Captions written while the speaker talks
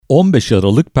15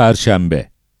 Aralık Perşembe.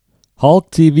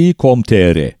 Halk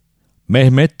TV.com.tr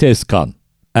Mehmet Tezkan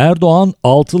Erdoğan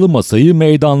 6'lı masayı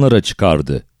meydanlara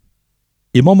çıkardı.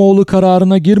 İmamoğlu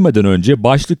kararına girmeden önce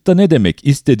başlıkta ne demek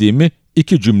istediğimi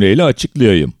iki cümleyle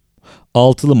açıklayayım.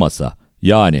 6'lı masa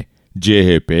yani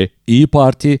CHP, İYİ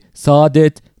Parti,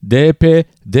 Saadet, DP,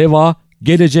 DEVA,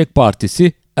 Gelecek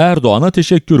Partisi Erdoğan'a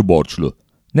teşekkür borçlu.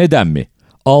 Neden mi?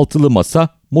 6'lı masa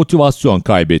motivasyon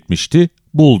kaybetmişti,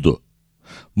 buldu.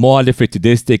 Muhalefeti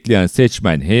destekleyen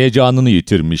seçmen heyecanını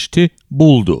yitirmişti,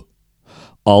 buldu.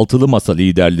 6'lı masa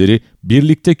liderleri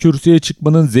birlikte kürsüye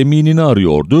çıkmanın zeminini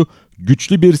arıyordu,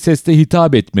 güçlü bir sesle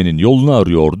hitap etmenin yolunu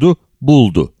arıyordu,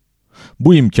 buldu.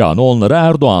 Bu imkanı onlara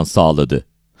Erdoğan sağladı.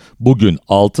 Bugün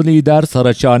 6 lider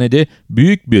Saraçhane'de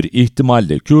büyük bir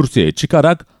ihtimalle kürsüye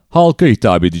çıkarak halka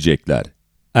hitap edecekler.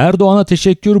 Erdoğan'a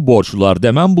teşekkür borçlular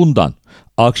demem bundan.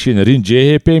 Akşener'in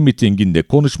CHP mitinginde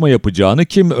konuşma yapacağını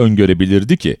kim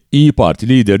öngörebilirdi ki? İYİ Parti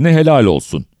liderine helal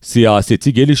olsun.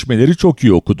 Siyaseti, gelişmeleri çok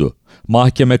iyi okudu.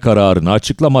 Mahkeme kararını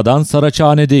açıklamadan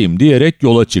Saraçhane'deyim diyerek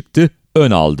yola çıktı,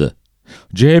 ön aldı.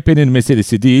 CHP'nin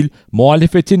meselesi değil,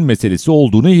 muhalefetin meselesi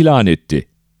olduğunu ilan etti.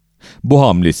 Bu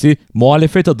hamlesi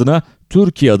muhalefet adına,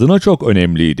 Türkiye adına çok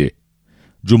önemliydi.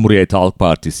 Cumhuriyet Halk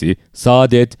Partisi,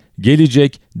 Saadet,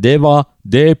 Gelecek, DEVA,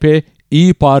 DP,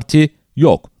 İYİ Parti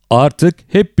yok. Artık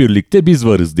hep birlikte biz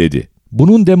varız dedi.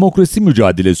 Bunun demokrasi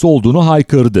mücadelesi olduğunu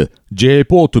haykırdı.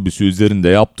 CHP otobüsü üzerinde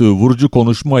yaptığı vurucu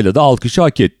konuşmayla da alkışı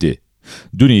hak etti.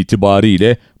 Dün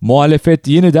itibariyle muhalefet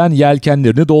yeniden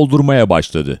yelkenlerini doldurmaya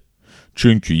başladı.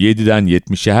 Çünkü 7'den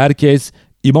 70'e herkes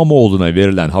İmamoğlu'na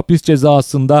verilen hapis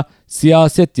cezasında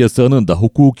siyaset yasağının da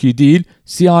hukuki değil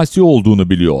siyasi olduğunu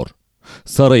biliyor.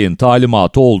 Sarayın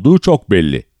talimatı olduğu çok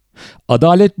belli.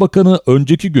 Adalet Bakanı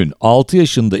önceki gün 6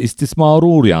 yaşında istismara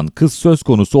uğrayan kız söz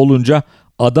konusu olunca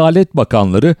Adalet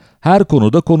Bakanları her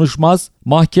konuda konuşmaz,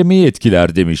 mahkemeyi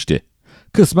etkiler demişti.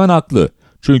 Kısmen haklı.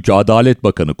 Çünkü Adalet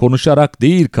Bakanı konuşarak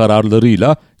değil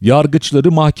kararlarıyla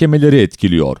yargıçları, mahkemeleri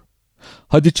etkiliyor.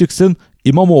 Hadi çıksın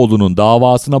İmamoğlu'nun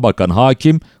davasına bakan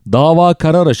hakim dava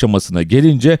karar aşamasına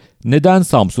gelince neden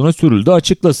Samsun'a sürüldü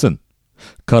açıklasın.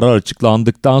 Karar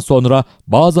açıklandıktan sonra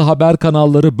bazı haber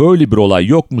kanalları böyle bir olay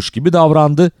yokmuş gibi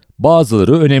davrandı,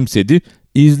 bazıları önemsedi,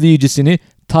 izleyicisini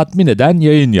tatmin eden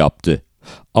yayın yaptı.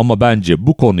 Ama bence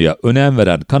bu konuya önem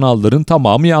veren kanalların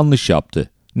tamamı yanlış yaptı.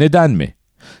 Neden mi?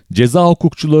 Ceza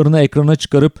hukukçularını ekrana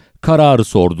çıkarıp kararı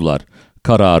sordular.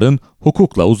 Kararın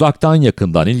hukukla uzaktan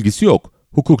yakından ilgisi yok.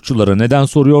 Hukukçulara neden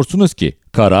soruyorsunuz ki?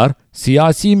 Karar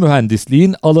siyasi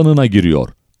mühendisliğin alanına giriyor.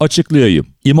 Açıklayayım.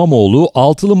 İmamoğlu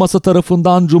 6'lı masa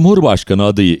tarafından Cumhurbaşkanı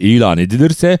adayı ilan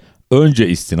edilirse önce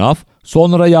istinaf,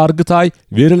 sonra Yargıtay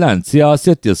verilen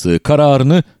siyaset yasağı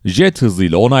kararını jet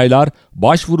hızıyla onaylar,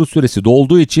 başvuru süresi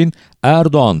dolduğu için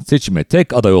Erdoğan seçime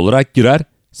tek aday olarak girer,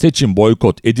 seçim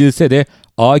boykot edilse de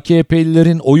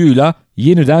AKP'lilerin oyuyla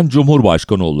yeniden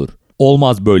Cumhurbaşkanı olur.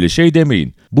 Olmaz böyle şey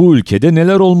demeyin. Bu ülkede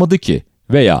neler olmadı ki?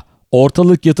 Veya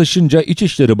ortalık yatışınca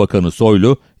İçişleri Bakanı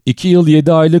Soylu 2 yıl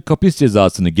 7 aylık hapis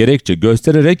cezasını gerekçe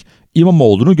göstererek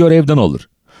İmamoğlu'nu görevden alır.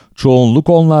 Çoğunluk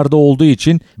onlarda olduğu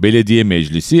için belediye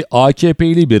meclisi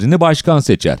AKP'li birini başkan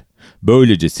seçer.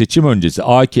 Böylece seçim öncesi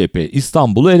AKP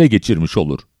İstanbul'u ele geçirmiş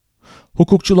olur.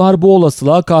 Hukukçular bu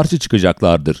olasılığa karşı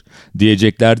çıkacaklardır.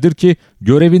 Diyeceklerdir ki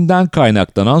görevinden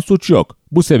kaynaklanan suç yok.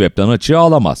 Bu sebepten açığa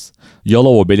alamaz.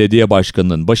 Yalova Belediye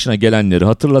Başkanı'nın başına gelenleri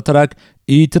hatırlatarak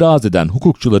itiraz eden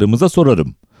hukukçularımıza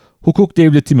sorarım. Hukuk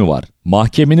devleti mi var?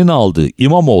 Mahkemenin aldığı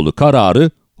İmamoğlu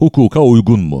kararı hukuka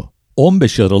uygun mu?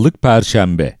 15 Aralık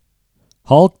Perşembe.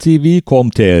 Halk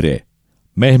TV.com.tr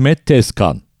Mehmet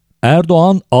Tezkan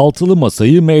Erdoğan 6'lı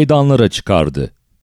masayı meydanlara çıkardı.